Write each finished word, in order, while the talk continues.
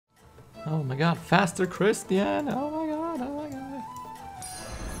Oh my god, faster Christian! Oh my god, oh my god.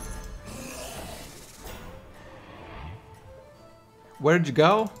 Where'd you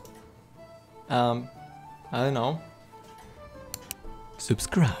go? I don't know.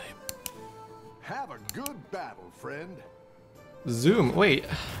 Subscribe. Have a good battle, friend. Zoom. Wait,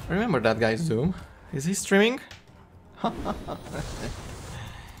 I remember that guy Zoom. Is he streaming?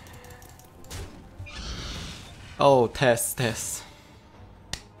 Oh, test.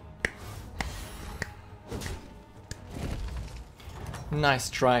 Nice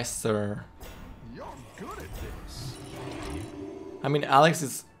try, sir. You're good at this. I mean, Alex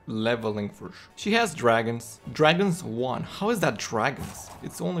is leveling for sure. She has dragons. Dragons 1. How is that dragons?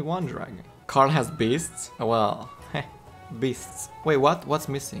 It's only one dragon. Carl has beasts? Oh, well, beasts. Wait, what? What's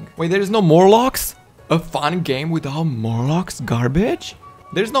missing? Wait, there is no Morlocks? A fun game without Morlocks? Garbage?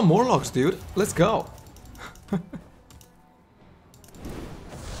 There's no Morlocks, dude. Let's go.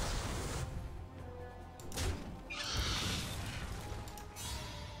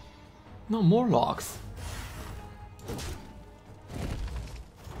 No Morlocks.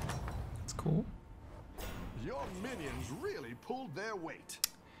 That's cool. Your minions really pulled their weight.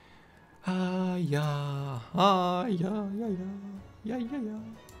 Yeah. Yeah.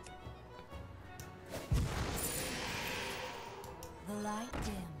 The light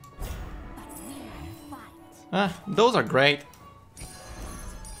dim, but we will fight. Those are great.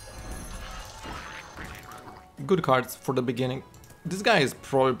 Good cards for the beginning. This guy is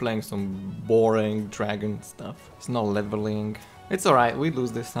probably playing some boring dragon stuff. He's not leveling. It's alright, we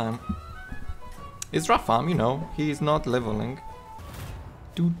lose this time. It's Rafam, you know, he's not leveling.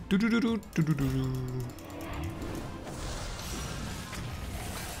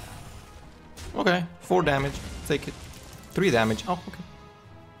 Okay, 4 damage, take it. 3 damage, oh, okay.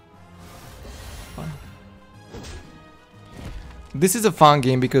 Fine. This is a fun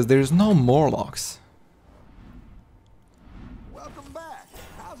game because there's no Morlocks. Welcome back.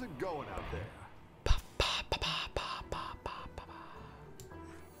 How's it going out there?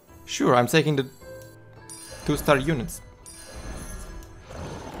 Sure, I'm taking the 2-star units.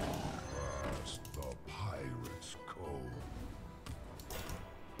 The Pirate's Cove.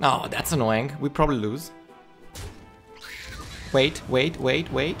 Oh, that's annoying. We probably lose. Wait.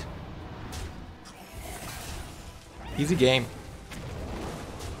 Easy game.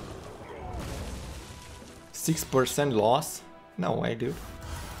 6% loss? No way, dude.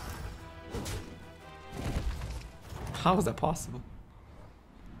 How is that possible?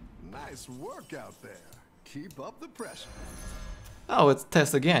 Nice work out there. Keep up the pressure. Oh, it's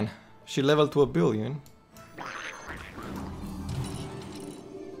Tess again. She leveled to 1 billion.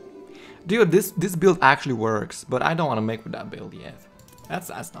 Dude, this build actually works, but I don't want to make with that build yet.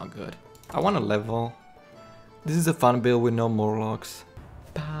 That's not good. I want to level. This is a fun build with no Morlocks.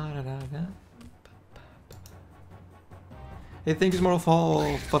 Hey, thank you, Smurl,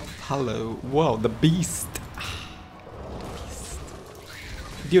 for hello. Whoa, the beast.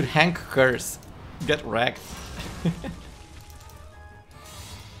 Dude, Hank curse. Get wrecked.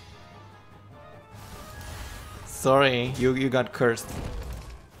 Sorry, you got cursed.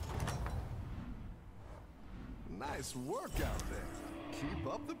 Nice work out there. Keep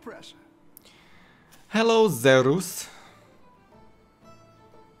up the pressure. Hello, Zerus.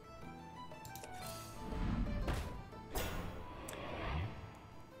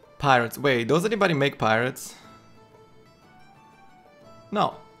 Pirates. Wait, does anybody make pirates?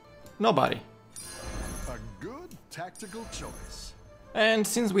 No. Nobody. A good tactical choice. And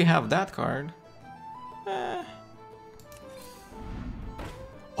since we have that card...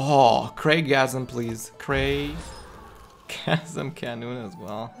 Oh, Craigasm, please. Craigasm Canoon as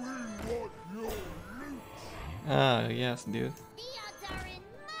well. Ah, yes, dude. The odds are in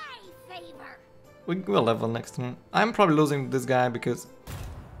my favor. We will level next turn. I'm probably losing this guy because...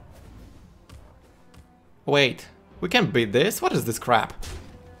 Wait, we can beat this? What is this crap?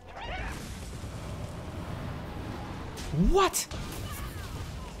 What?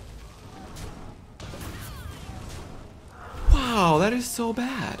 Wow, that is so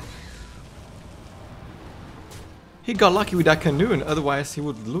bad. He got lucky with that canoe, otherwise he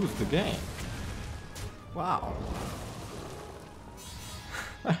would lose the game. Wow.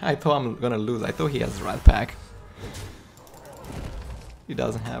 I thought I'm gonna lose. I thought he has Rat Pack. He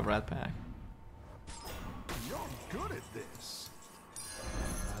doesn't have Rat Pack. You're good at this.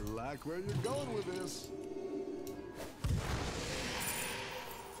 I like where you're going with this.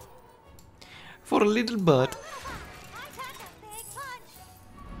 For a little butt.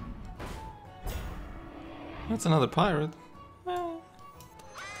 That's another pirate.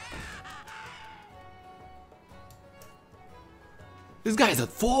 This guy's at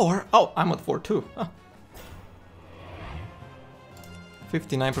 4. Oh, I'm at 4 too. Huh.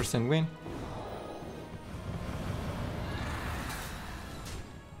 59% win.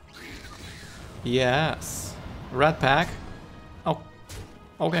 Yes. Rat pack. Oh.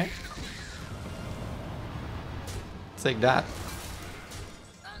 Okay. Take that.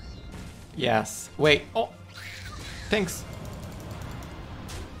 Yes. Wait. Oh. Thanks.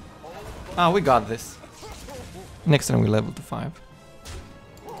 Ah, we got this. Next time we level to 5.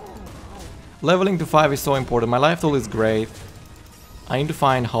 Leveling to 5 is so important. My life total is great. I need to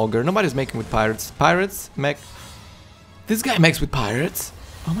find Holger. Nobody's making with pirates. Pirates make... This guy makes with pirates?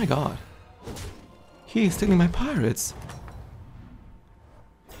 Oh my god. He is stealing my pirates.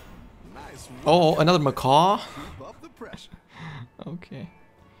 Nice. Oh, another Macaw? Keep up the pressure. Okay.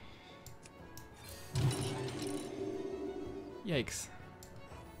 Yikes.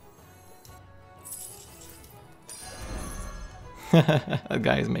 That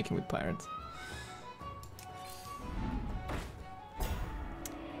guy is making with pirates.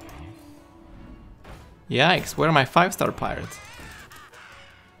 Yikes, where are my 5-star pirates?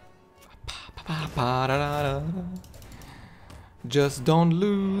 Just don't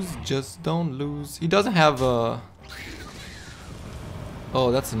lose, just don't lose. He doesn't have a...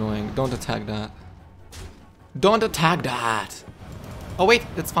 Oh, that's annoying. Don't attack that. Don't attack that! Oh wait,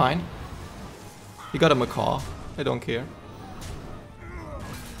 it's fine. He got a Macaw. I don't care.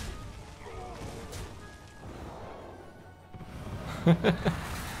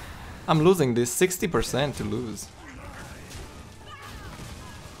 I'm losing this. 60% to lose.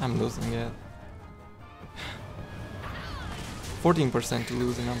 I'm losing it. 14% to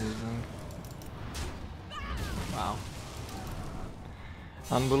lose and I'm losing. Wow.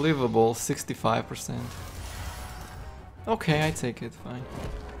 Unbelievable. 65%. Okay, I take it. Fine.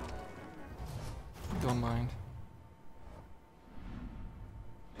 Don't mind.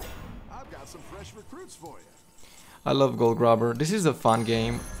 I've got some fresh recruits for you. I love Gold Grabber. This is a fun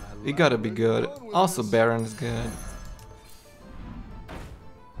game. It gotta be good. Also, Baron is good.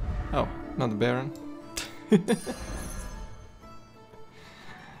 Oh, not the Baron.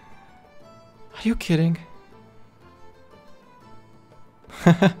 Are you kidding?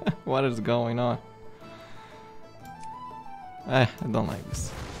 What is going on? I don't like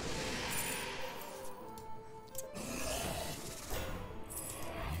this.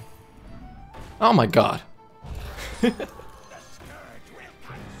 Oh my god.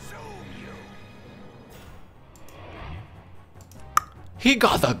 He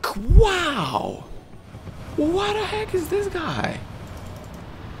got the... Wow! What the heck is this guy?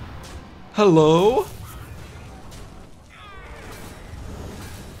 Hello?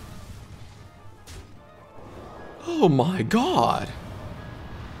 Oh my god!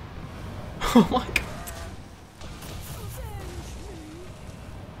 Oh my god!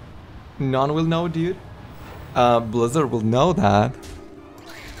 None will know, dude. Blizzard will know that.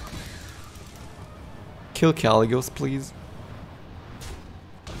 Kill Caligos, please.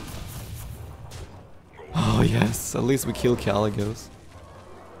 Oh yes, at least we kill Caligos.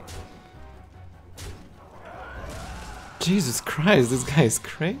 Jesus Christ, this guy is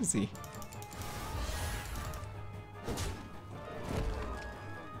crazy.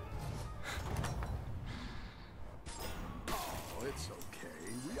 Oh, it's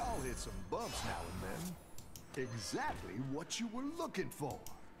okay. We all hit some bumps now and then. Exactly what you were looking for.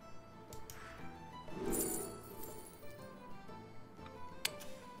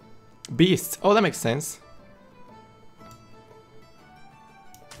 Beast. Oh, that makes sense.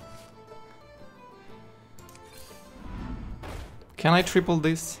 Can I triple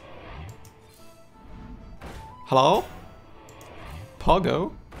this? Hello?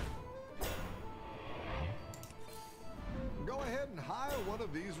 Pogo? Go ahead and hire one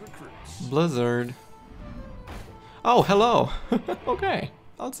of these recruits. Blizzard. Oh, hello. Okay,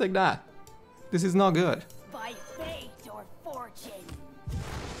 I'll take that. This is not good. By fate or fortune.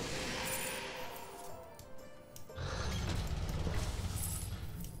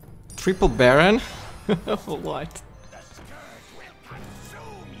 Triple Baron? What?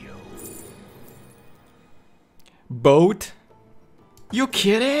 Boat? You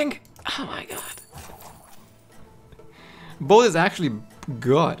kidding? Oh my god. Boat is actually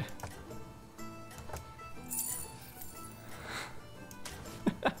good.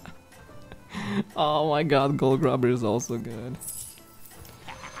 Oh my god, Gold Grabber is also good.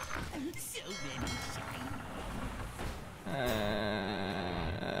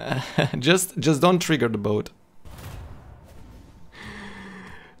 Just don't trigger the boat.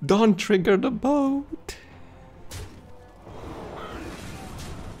 Don't trigger the boat.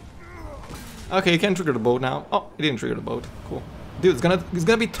 Okay, you can trigger the boat now. Oh, it didn't trigger the boat. Cool. Dude, it's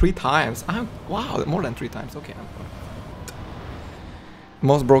gonna be 3 times. Wow, more than 3 times. Okay, I'm fine.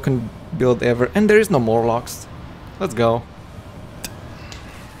 Most broken build ever, and there is no more locks. Let's go.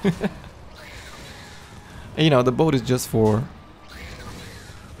 You know, the boat is just for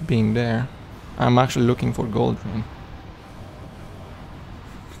being there. I'm actually looking for Goldrinn.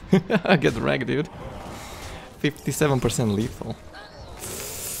 Get wrecked, dude. 57% lethal.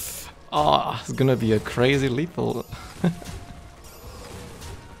 Oh, it's gonna be a crazy lethal.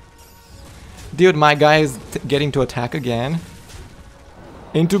 Dude, my guy is getting to attack again.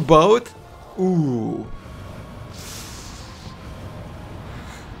 Into boat? Ooh.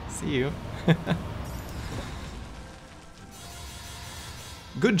 See you.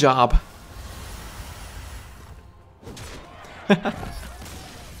 Good job.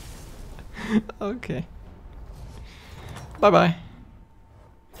 Okay. Bye-bye.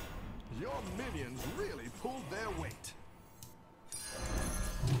 Your minions really pulled their weight.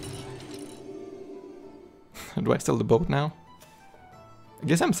 Do I sell the boat now? I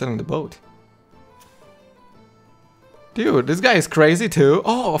guess I'm selling the boat. Dude, this guy is crazy too.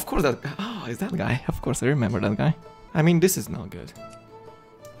 Oh, of course that... Oh, is that guy? Of course I remember that guy. I mean, this is not good.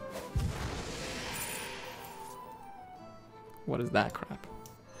 What is that crap?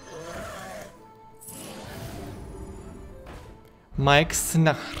 Mike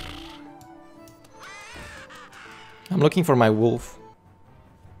Snach. I'm looking for my wolf.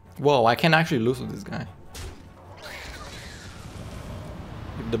 Whoa, I can actually lose with this guy.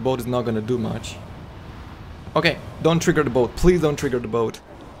 If the boat is not gonna do much. Okay, don't trigger the boat. Please don't trigger the boat.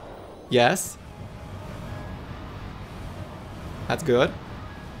 Yes. That's good.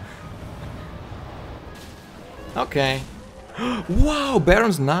 Okay. Wow,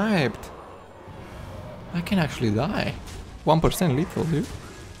 Baron sniped. I can actually die. 1% lethal, dude.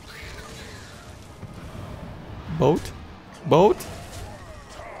 Boat? Boat?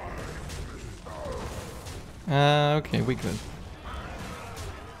 Okay, we good.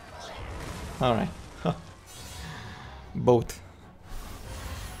 Alright. Boat.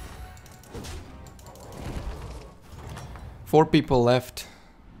 4 people left.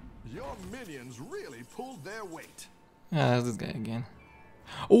 Your minions really pulled their weight. There's this guy again.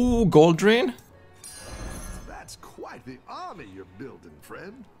 Oh, Goldrinn? That's quite the army you're building,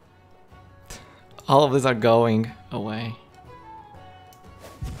 friend. All of these are going away.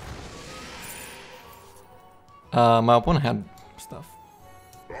 My opponent had stuff.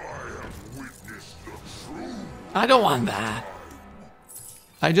 I don't want that.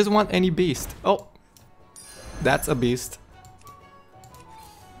 I just want any beast. Oh, that's a beast.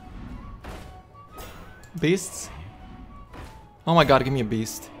 Beasts? Oh my god, give me a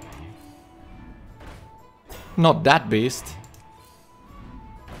beast. Not that beast.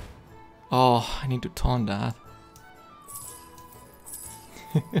 Oh, I need to taunt that.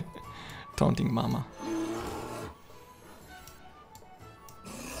 Taunting mama.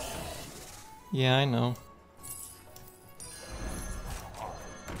 Yeah, I know.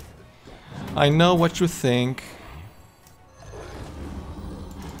 I know what you think.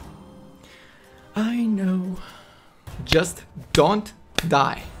 I know. Just don't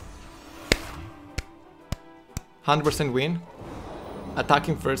die. 100% win.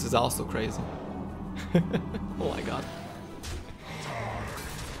 Attacking first is also crazy. Oh my god.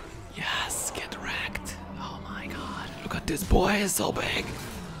 Yes, get wrecked. Oh my god. Look at this boy, it's so big.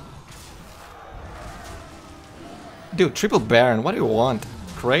 Dude, triple Baron, what do you want?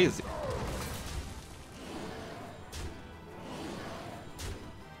 Crazy.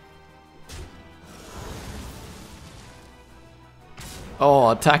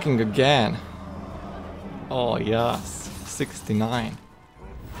 Oh, attacking again. Oh, yes. 69.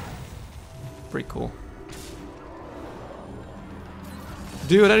 Pretty cool.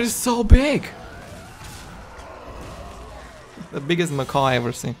 Dude, that is so big! The biggest Macaw I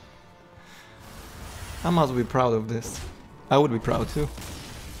ever seen. I must be proud of this. I would be proud too.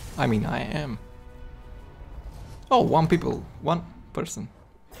 I mean, I am. Oh, one person.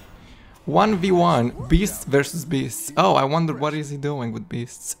 1v1, beasts versus beasts. Oh, I wonder what is he doing with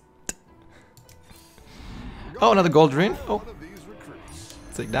beasts. Oh, another Goldrinn. Oh,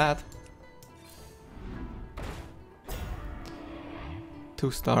 take that.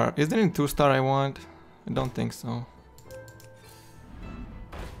 2-star. Is there any 2-star I want? I don't think so.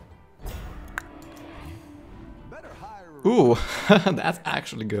 Ooh, that's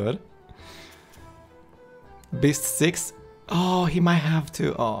actually good. Beast 6. Oh, he might have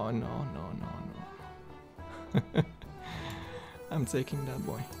to. Oh, no. I'm taking that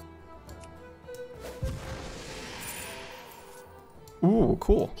boy. Ooh,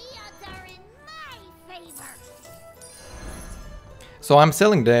 cool. So I'm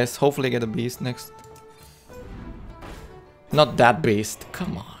selling this, hopefully get a beast next. Not that beast,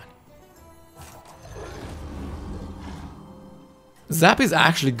 come on. Zap is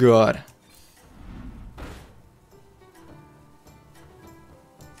actually good.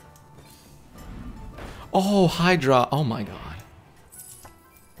 Oh, Hydra, oh my god.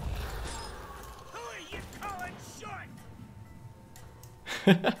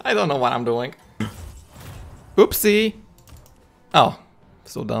 I don't know what I'm doing. Oopsie. Oh,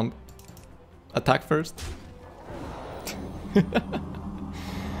 so dumb. Attack first.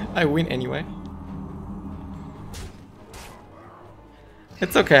 I win anyway.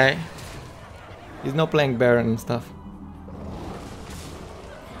 It's okay. He's not playing Baron and stuff.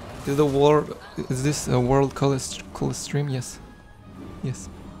 Is the world? Is this a world coolest stream? Yes. Yes.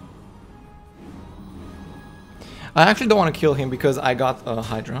 I actually don't want to kill him because I got a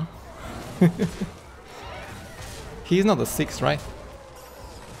Hydra. He's not a 6, right?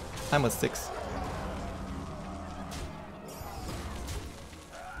 I'm a 6.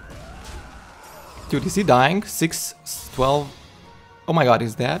 Dude, is he dying? 6, 12. Oh my god,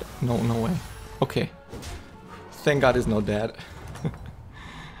 he's dead? No, no way. Okay. Thank god he's not dead.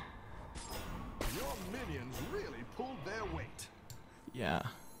 Your minions really pulled their weight. Yeah,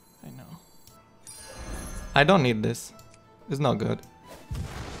 I know. I don't need this. It's not good.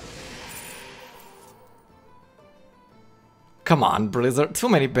 Come on, Blizzard. Too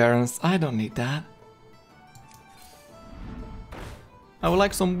many Barons. I don't need that. I would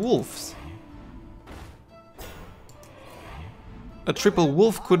like some wolves. A triple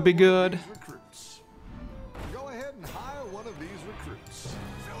wolf could be good. Recruits. Go ahead and hire one of these recruits.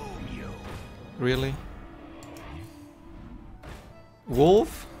 Really?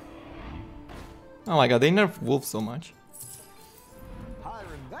 Wolf? Oh my god, they nerf wolf so much.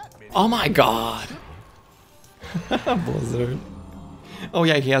 Hiring that many. Oh my god! Blizzard. Oh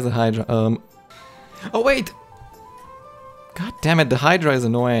yeah, he has a Hydra. Oh wait! God damn it, the Hydra is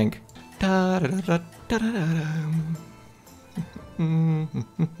annoying.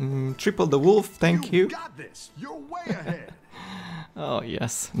 Triple the wolf, thank you. Got this. You're way ahead. Oh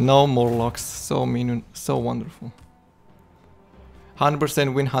yes, no Morlocks, so mean, so wonderful.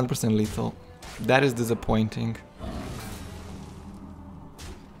 100% win, 100% lethal. That is disappointing.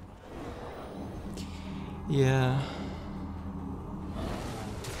 Yeah.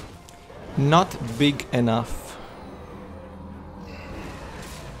 Not big enough.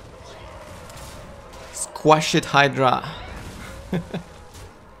 Squash it, Hydra.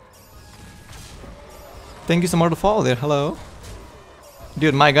 Thank you so much for the follow there, hello.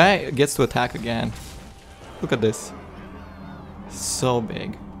 Dude, my guy gets to attack again. Look at this. So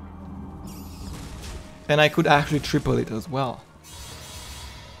big. And I could actually triple it as well.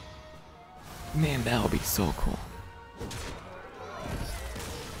 Man, that would be so cool.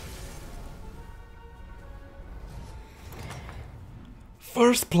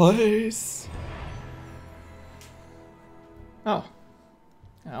 First place! Oh,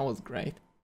 that was great.